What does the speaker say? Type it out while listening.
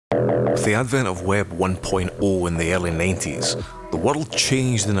With the advent of Web 1.0 in the early 90s, the world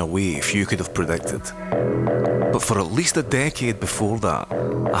changed in a way few could have predicted. But for at least a decade before that,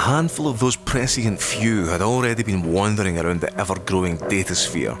 a handful of those prescient few had already been wandering around the ever-growing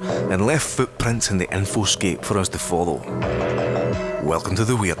datasphere and left footprints in the infoscape for us to follow. Welcome to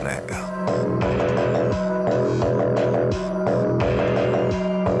the WEIRDNET.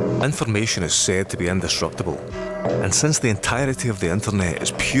 Information is said to be indestructible, and since the entirety of the internet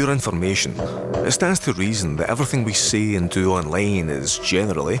is pure information, it stands to reason that everything we say and do online is,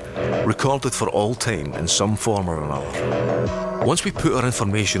 generally, recorded for all time in some form or another. Once we put our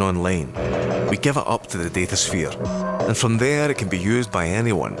information online, we give it up to the datasphere, and from there it can be used by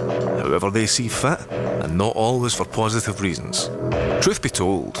anyone, however they see fit, and not always for positive reasons. Truth be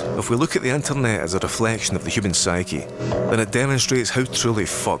told, if we look at the internet as a reflection of the human psyche, then it demonstrates how truly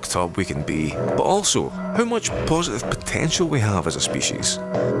fucked up we can be, but also how much positive potential we have as a species.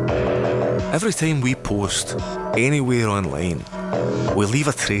 Every time we post, anywhere online, we leave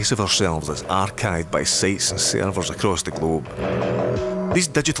a trace of ourselves that's archived by sites and servers across the globe. These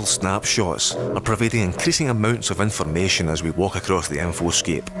digital snapshots are providing increasing amounts of information as we walk across the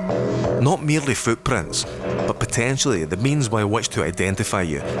infoscape. Not merely footprints, but potentially the means by which to identify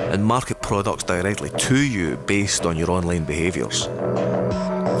you and market products directly to you based on your online behaviours.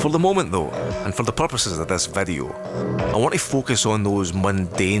 For the moment though, and for the purposes of this video, I want to focus on those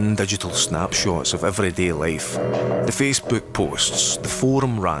mundane digital snapshots of everyday life. The Facebook posts, the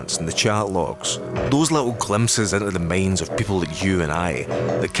forum rants and the chat logs. Those little glimpses into the minds of people like you and I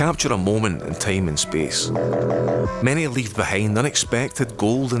that capture a moment in time and space. Many leave behind unexpected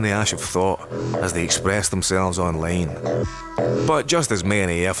gold in the ash of thought as they express themselves online. But just as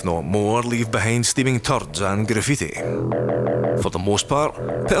many, if not more, leave behind steaming turds and graffiti. For the most part,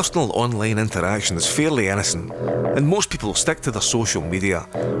 personal online interaction is fairly innocent, and most people stick to their social media,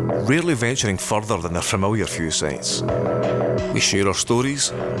 rarely venturing further than their familiar few sites. We share our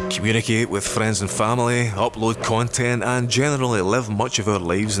stories, communicate with friends and family, upload content, and generally live much of our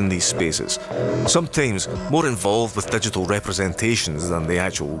lives in these spaces, sometimes more involved with digital representations than the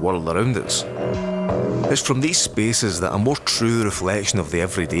actual world around us. It's from these spaces that a more true reflection of the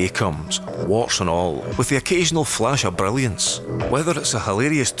everyday comes, warts and all, with the occasional flash of brilliance. Whether it's a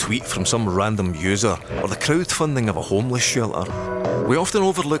hilarious tweet from some random user or the crowdfunding of a homeless shelter, we often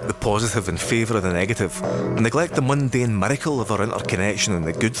overlook the positive in favour of the negative and neglect the mundane miracle of our interconnection and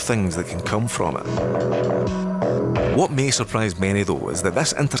the good things that can come from it. What may surprise many though is that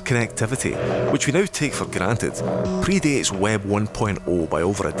this interconnectivity, which we now take for granted, predates Web 1.0 by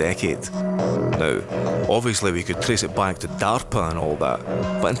over a decade. Now, obviously we could trace it back to DARPA and all that,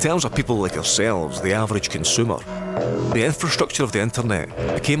 but in terms of people like ourselves, the average consumer, the infrastructure of the internet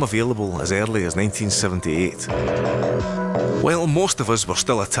became available as early as 1978. While most of us were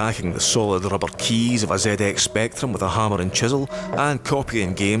still attacking the solid rubber keys of a ZX Spectrum with a hammer and chisel and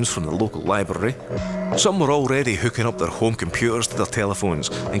copying games from the local library, some were already hooking up their home computers to their telephones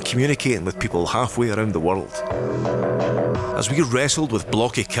and communicating with people halfway around the world. As we wrestled with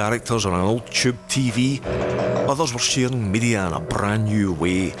blocky characters on an old tube TV, others were sharing media in a brand new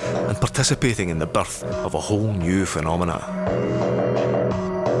way and participating in the birth of a whole new phenomena.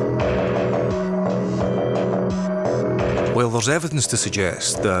 While there's evidence to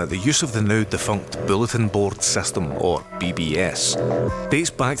suggest that the use of the now defunct Bulletin Board System, or BBS, dates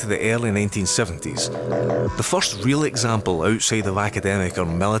back to the early 1970s, the first real example outside of academic or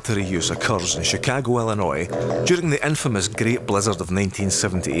military use occurs in Chicago, Illinois, during the infamous Great Blizzard of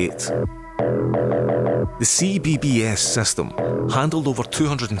 1978. The CBBS system handled over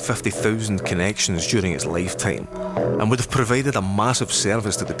 250,000 connections during its lifetime and would have provided a massive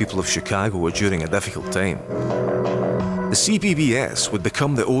service to the people of Chicago during a difficult time. The CBBS would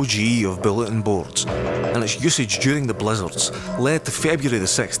become the OG of bulletin boards, and its usage during the blizzards led to February the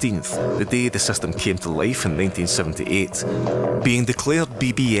 16th, the day the system came to life in 1978, being declared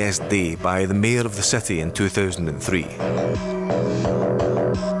BBS Day by the mayor of the city in 2003.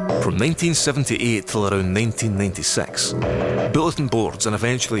 From 1978 till around 1996, bulletin boards and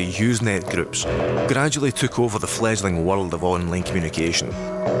eventually Usenet groups gradually took over the fledgling world of online communication.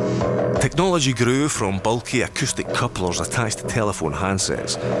 Technology grew from bulky acoustic couplers attached to telephone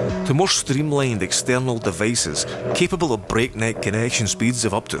handsets to more streamlined external devices capable of breakneck connection speeds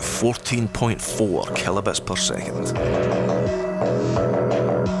of up to 14.4 kilobits per second.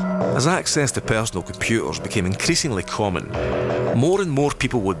 As access to personal computers became increasingly common, more and more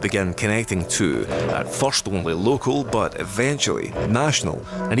people would begin connecting to, at first only local, but eventually national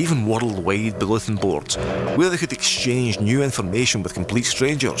and even worldwide bulletin boards, where they could exchange new information with complete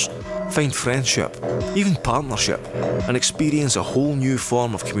strangers, find friendship, even partnership, and experience a whole new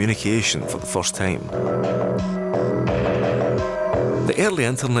form of communication for the first time. The early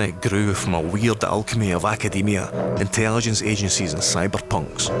internet grew from a weird alchemy of academia, intelligence agencies and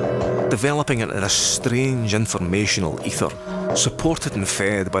cyberpunks, developing into a strange informational ether, supported and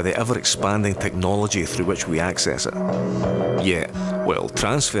fed by the ever-expanding technology through which we access it. Yet, while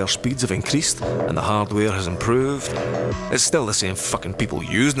transfer speeds have increased and the hardware has improved, it's still the same fucking people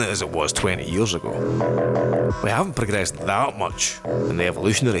using it as it was 20 years ago. We haven't progressed that much in the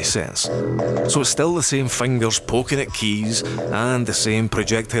evolutionary sense, so it's still the same fingers poking at keys and the same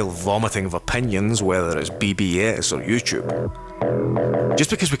projectile vomiting of opinions, whether it's BBS or YouTube. Just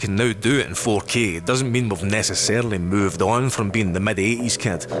because we can now do it in 4K doesn't mean we've necessarily moved on from being the mid-80s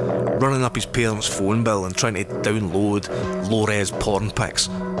kid, running up his parents' phone bill and trying to download low-res porn pics,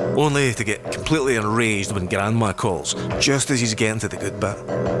 only to get completely enraged when grandma calls, just as he's getting to the good bit.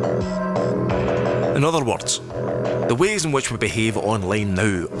 In other words, the ways in which we behave online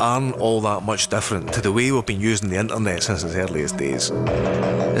now aren't all that much different to the way we've been using the internet since its earliest days.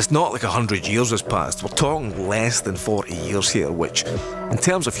 It's not like 100 years has passed, we're talking less than 40 years here, which, in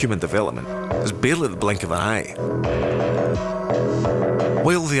terms of human development, is barely the blink of an eye.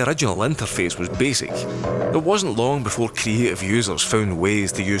 While the original interface was basic, it wasn't long before creative users found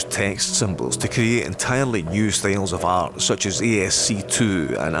ways to use text symbols to create entirely new styles of art, such as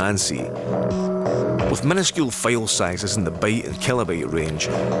ASC2 and ANSI. With minuscule file sizes in the byte and kilobyte range,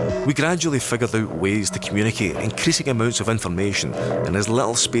 we gradually figured out ways to communicate increasing amounts of information in as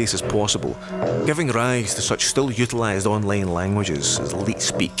little space as possible, giving rise to such still utilised online languages as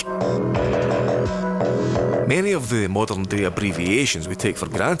LeetSpeak. Many of the modern-day abbreviations we take for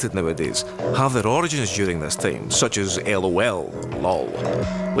granted nowadays have their origins during this time, such as LOL, LOL,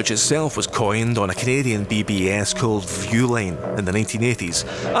 which itself was coined on a Canadian BBS called Viewline in the 1980s,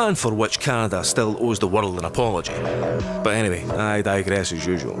 and for which Canada still owes the world an apology. But anyway, I digress as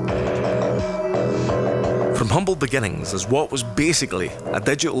usual. From humble beginnings as what was basically a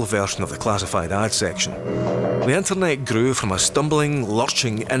digital version of the classified ad section, the internet grew from a stumbling,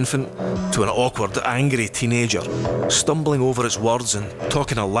 lurching infant to an awkward, angry teenager, stumbling over its words and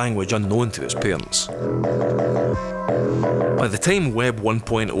talking a language unknown to its parents. By the time Web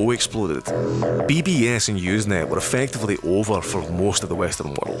 1.0 exploded, BBS and Usenet were effectively over for most of the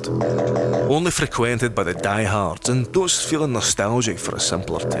Western world, only frequented by the diehards and those feeling nostalgic for a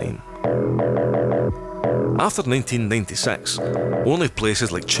simpler time. After 1996, only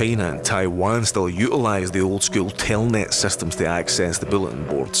places like China and Taiwan still utilised the old-school telnet systems to access the bulletin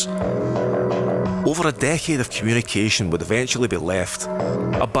boards. Over a decade of communication would eventually be left,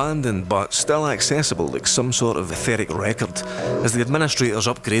 abandoned but still accessible like some sort of etheric record, as the administrators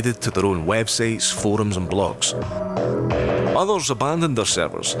upgraded to their own websites, forums and blogs. Others abandoned their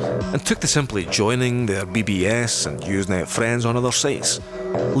servers and took to simply joining their BBS and Usenet friends on other sites,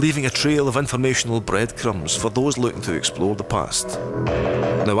 leaving a trail of informational breadcrumbs for those looking to explore the past.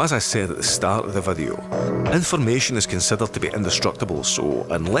 Now, as I said at the start of the video, information is considered to be indestructible, so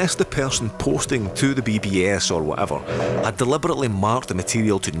unless the person posting to the BBS or whatever had deliberately marked the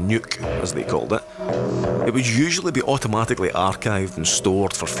material to nuke, as they called it, it would usually be automatically archived and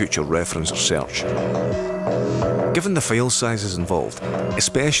stored for future reference or search. Given the file sizes involved,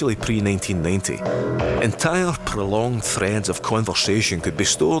 especially pre-1990, entire prolonged threads of conversation could be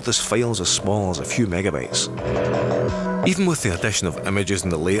stored as files as small as a few megabytes. Even with the addition of images in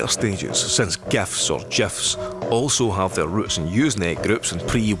the later stages, since GIFs or GIFs also have their roots in Usenet groups and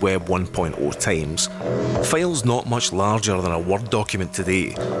pre-Web 1.0 times, files not much larger than a Word document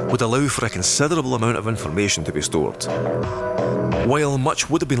today would allow for a considerable amount of information to be stored. While much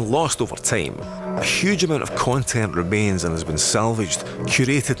would have been lost over time, a huge amount of content remains and has been salvaged,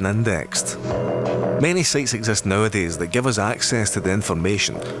 curated and indexed. Many sites exist nowadays that give us access to the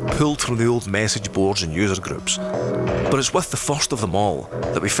information pulled from the old message boards and user groups, but it's with the first of them all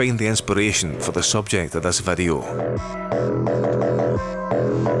that we find the inspiration for the subject of this video.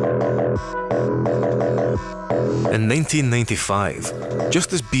 In 1995,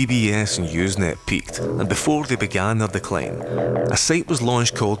 just as BBS and Usenet peaked, and before they began their decline, a site was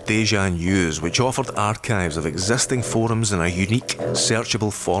launched called Deja News, which offered archives of existing forums in a unique,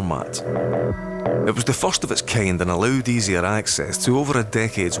 searchable format. It was the first of its kind and allowed easier access to over a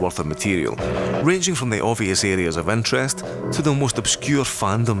decade's worth of material, ranging from the obvious areas of interest to the most obscure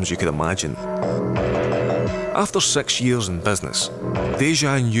fandoms you could imagine. After 6 years in business,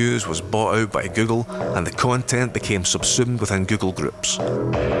 Deja News was bought out by Google and the content became subsumed within Google Groups.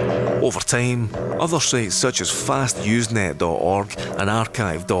 Over time, other sites such as FastUseNet.org and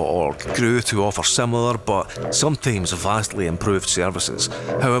Archive.org grew to offer similar but sometimes vastly improved services.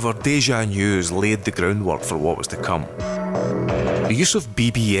 However, Deja News laid the groundwork for what was to come. The use of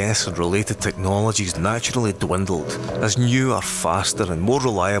BBS and related technologies naturally dwindled as newer, faster and more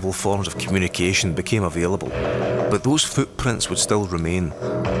reliable forms of communication became available, but those footprints would still remain,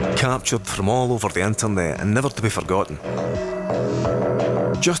 captured from all over the internet and never to be forgotten.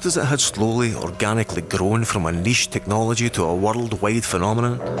 Just as it had slowly, organically grown from a niche technology to a worldwide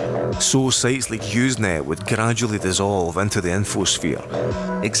phenomenon, so sites like Usenet would gradually dissolve into the infosphere,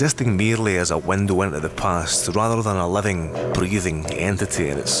 existing merely as a window into the past rather than a living, breathing entity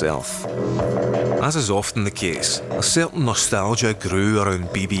in itself. As is often the case, a certain nostalgia grew around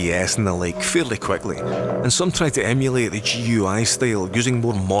BBS and the like fairly quickly, and some tried to emulate the GUI style using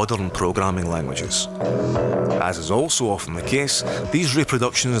more modern programming languages. As is also often the case, these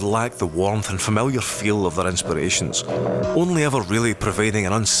reproductions lack the warmth and familiar feel of their inspirations, only ever really providing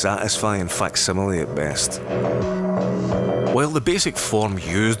an unsatisfying facsimile at best. While the basic form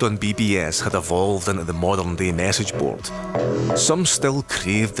used on BBS had evolved into the modern-day message board, some still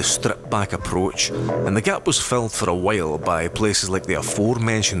craved the stripped-back approach, and the gap was filled for a while by places like the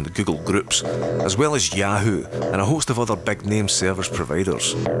aforementioned Google Groups, as well as Yahoo and a host of other big-name service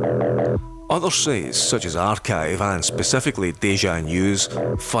providers. Other sites such as Archive and specifically Deja News,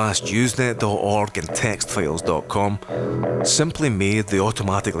 FastUseNet.org and TextFiles.com simply made the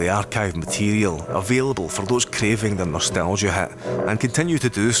automatically archived material available for those craving the nostalgia hit and continue to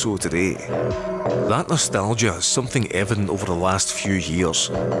do so today. That nostalgia is something evident over the last few years,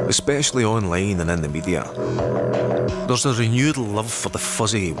 especially online and in the media. There's a renewed love for the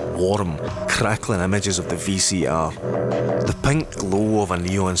fuzzy, warm, crackling images of the VCR, the pink glow of a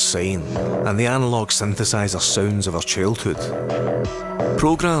neon sign, and the analog synthesizer sounds of our childhood.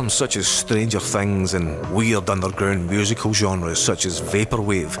 Programs such as Stranger Things and weird underground musical genres such as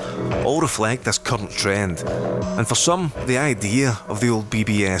Vaporwave all reflect this current trend, and for some, the idea of the old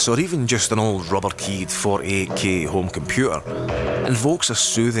BBS or even just an old rubber-keyed 48K home computer invokes a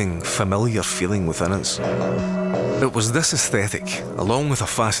soothing, familiar feeling within us. It was this aesthetic, along with a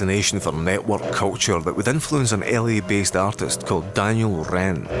fascination for network culture, that would influence an LA-based artist called Daniel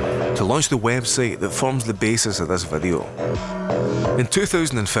Wren to launch the website that forms the basis of this video. In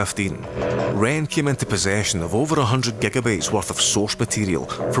 2015, Wren came into possession of over 100 gigabytes worth of source material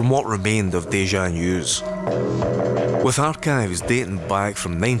from what remained of Deja News. With archives dating back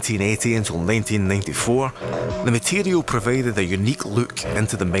from 1980 until 1994, the material provided a unique look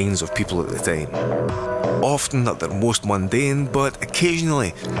into the minds of people at the time. Often at their most mundane, but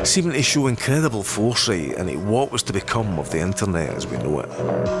occasionally seeming to show incredible foresight into what was to become of the internet as we know it.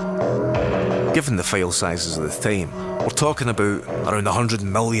 Given the file sizes of the time, we're talking about around 100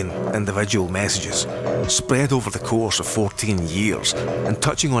 million individual messages, spread over the course of 14 years, and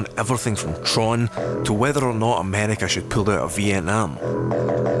touching on everything from Tron to whether or not America should pull out of Vietnam.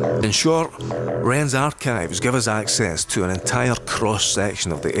 In short, Wren's archives give us access to an entire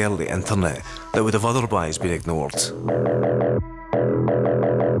cross-section of the early internet that would have otherwise been ignored.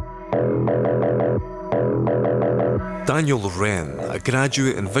 Daniel Wren, a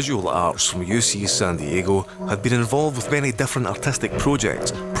graduate in visual arts from UC San Diego, had been involved with many different artistic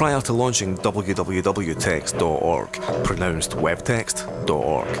projects prior to launching www.text.org, pronounced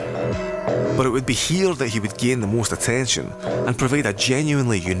webtext.org. But it would be here that he would gain the most attention and provide a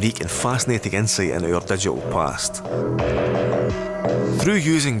genuinely unique and fascinating insight into our digital past. Through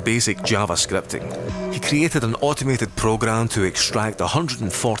using basic JavaScripting, he created an automated program to extract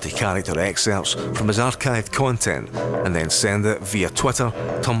 140 character excerpts from his archived content and then send it via Twitter,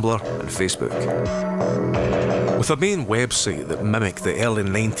 Tumblr and Facebook. With a main website that mimicked the early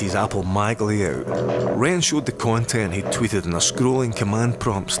 90s Apple Mac layout, Wren showed the content he'd tweeted in a scrolling command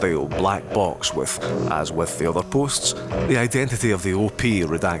prompt style black box with, as with the other posts, the identity of the OP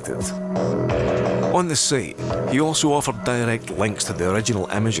redacted. On the site, he also offered direct links to the original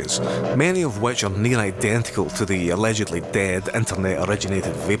images, many of which are near identical to the allegedly dead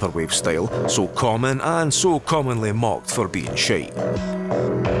internet-originated Vaporwave style, so common and so commonly mocked for being shite.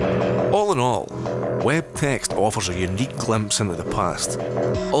 All in all, WebText offers a unique glimpse into the past,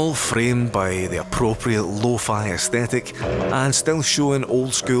 all framed by the appropriate lo-fi aesthetic and still showing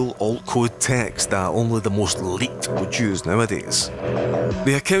old-school alt-code text that only the most leaked would use nowadays.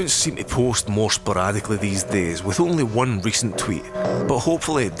 The accounts seem to post more sporadically these days, with only one recent tweet, but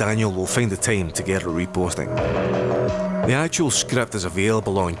hopefully Daniel will find the time to get it reposting. The actual script is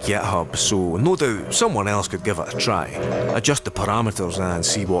available on GitHub, so no doubt someone else could give it a try, adjust the parameters and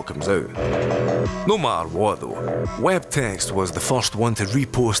see what comes out. No matter what though, WebText was the first one to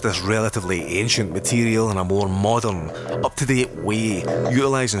repost this relatively ancient material in a more modern, up-to-date way,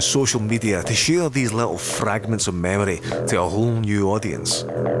 utilising social media to share these little fragments of memory to a whole new audience.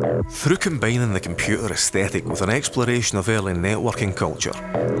 Through combining the computer aesthetic with an exploration of early networking culture,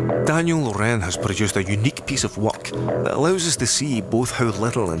 Daniel Wren has produced a unique piece of work that allows us to see both how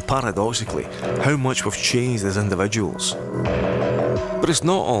little and paradoxically how much we've changed as individuals. But it's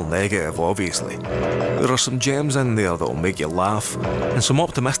not all negative, obviously. There are some gems in there that'll make you laugh, and some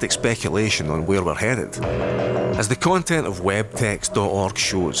optimistic speculation on where we're headed. As the content of WebText.org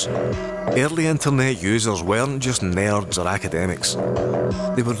shows, early internet users weren't just nerds or academics.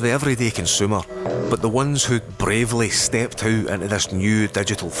 They were the everyday consumer, but the ones who'd bravely stepped out into this new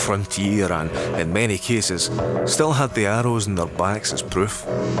digital frontier and, in many cases, still had the arrows in their backs as proof.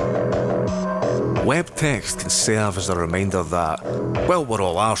 WebText can serve as a reminder that, well, we're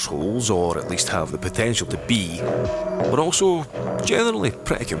all arseholes, or at least have the potential to be, but also generally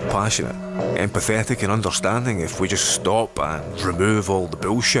pretty compassionate, empathetic and understanding if we just stop and remove all the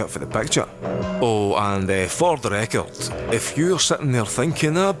bullshit for the picture. Oh, and for the record, if you're sitting there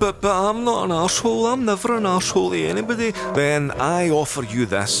thinking, but I'm not an arsehole, I'm never an arsehole to anybody, then I offer you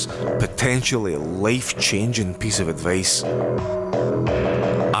this potentially life-changing piece of advice.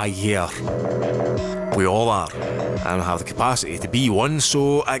 Yeah. We all are, and have the capacity to be one,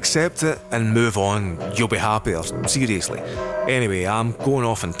 so accept it and move on. You'll be happier, seriously. Anyway, I'm going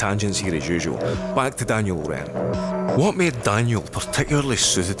off on tangents here as usual. Back to Daniel Wren. What made Daniel particularly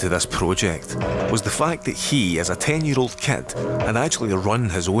suited to this project was the fact that he, as a 10-year-old kid, had actually run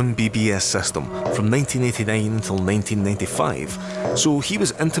his own BBS system from 1989 until 1995, so he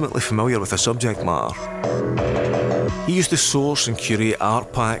was intimately familiar with the subject matter. He used to source and curate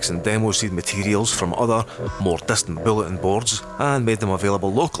art packs and demo seed materials from other, more distant bulletin boards and made them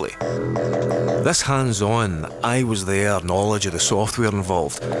available locally. This hands-on, I was there knowledge of the software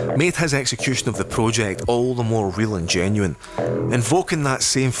involved made his execution of the project all the more real and genuine, invoking that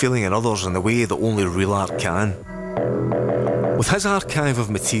same feeling in others in the way that only real art can. With his archive of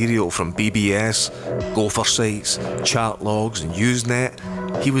material from BBS, Gopher sites, chat logs and Usenet,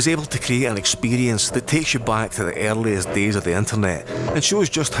 he was able to create an experience that takes you back to the earliest days of the internet and shows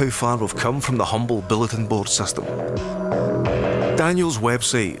just how far we've come from the humble bulletin board system. Daniel's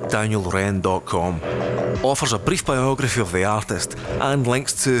website, danielwren.com, offers a brief biography of the artist and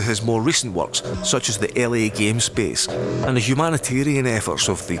links to his more recent works such as the LA Game Space and the humanitarian efforts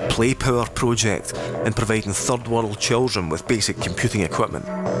of the Play Power project in providing third world children with basic computing equipment.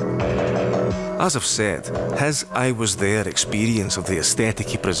 As I've said, his I was there experience of the aesthetic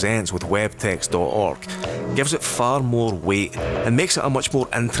he presents with webtext.org gives it far more weight and makes it a much more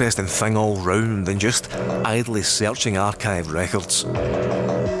interesting thing all round than just idly searching archived records.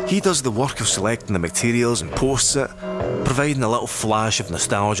 He does the work of selecting the materials and posts it, providing a little flash of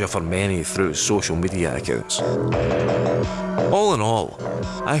nostalgia for many through his social media accounts. All in all,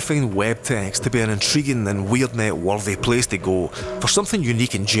 I find WebText to be an intriguing and WEIRDNET-worthy place to go for something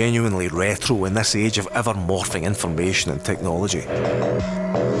unique and genuinely retro in this age of ever-morphing information and technology.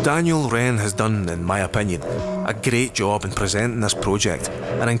 Daniel Wren has done, in my opinion, a great job in presenting this project,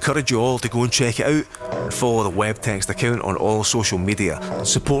 and I encourage you all to go and check it out and follow the WebText account on all social media and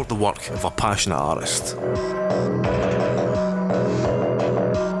support the work of a passionate artist.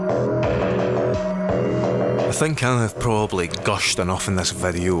 I think I've probably gushed enough in this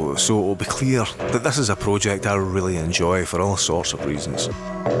video, so it will be clear that this is a project I really enjoy for all sorts of reasons.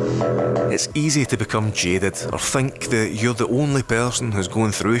 It's easy to become jaded or think that you're the only person who's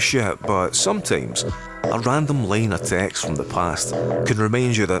going through shit, but sometimes a random line of text from the past can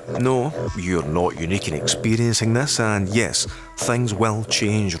remind you that no, you're not unique in experiencing this, and yes, things will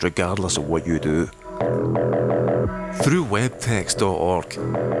change regardless of what you do. Through webtext.org,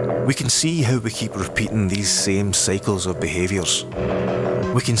 we can see how we keep repeating these same cycles of behaviours.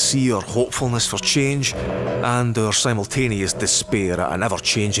 We can see our hopefulness for change and our simultaneous despair at an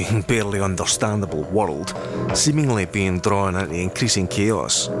ever-changing, barely understandable world, seemingly being drawn into increasing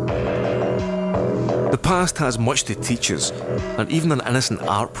chaos. The past has much to teach us, and even an innocent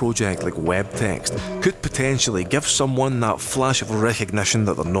art project like WebText could potentially give someone that flash of recognition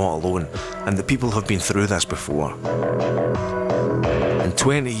that they're not alone, and that people have been through this before. In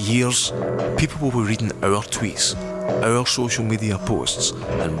 20 years, people will be reading our tweets, our social media posts,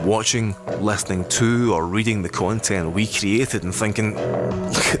 and watching, listening to, or reading the content we created and thinking,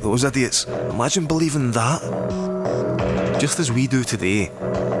 look at those idiots, imagine believing that. just as we do today,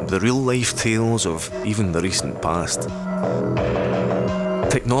 the real-life tales of even the recent past.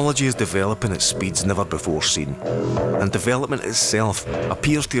 Technology is developing at speeds never before seen, and development itself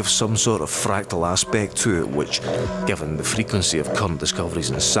appears to have some sort of fractal aspect to it which, given the frequency of current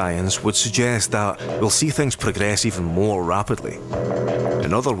discoveries in science, would suggest that we'll see things progress even more rapidly.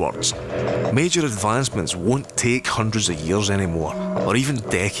 In other words, major advancements won't take hundreds of years anymore, or even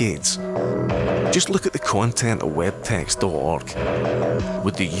decades. Just look at the content of webtext.org.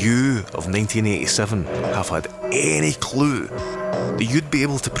 Would the you of 1987 have had any clue that you'd be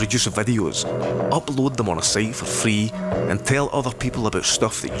able to produce videos, upload them on a site for free, and tell other people about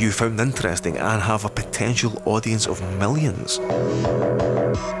stuff that you found interesting and have a potential audience of millions?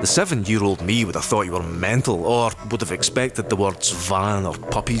 The 7-year-old me would have thought you were mental, or would have expected the words van or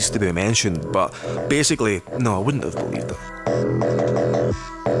puppies to be mentioned, but basically, no, I wouldn't have believed it.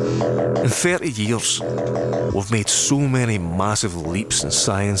 In 30 years, we've made so many massive leaps in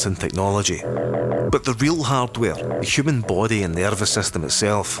science and technology, but the real hardware, the human body and nervous system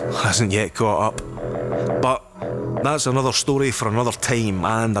itself, hasn't yet caught up. But that's another story for another time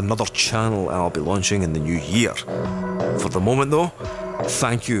and another channel I'll be launching in the new year. For the moment though,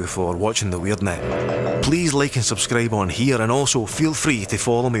 thank you for watching the WEIRDNET. Please like and subscribe on here, and also feel free to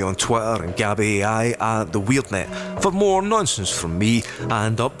follow me on Twitter and GAB.AI at the WEIRDNET for more nonsense from me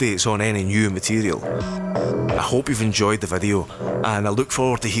and updates on any new material. I hope you've enjoyed the video, and I look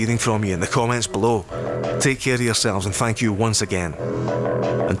forward to hearing from you in the comments below. Take care of yourselves, and thank you once again.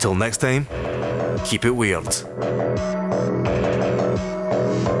 Until next time, keep it weird.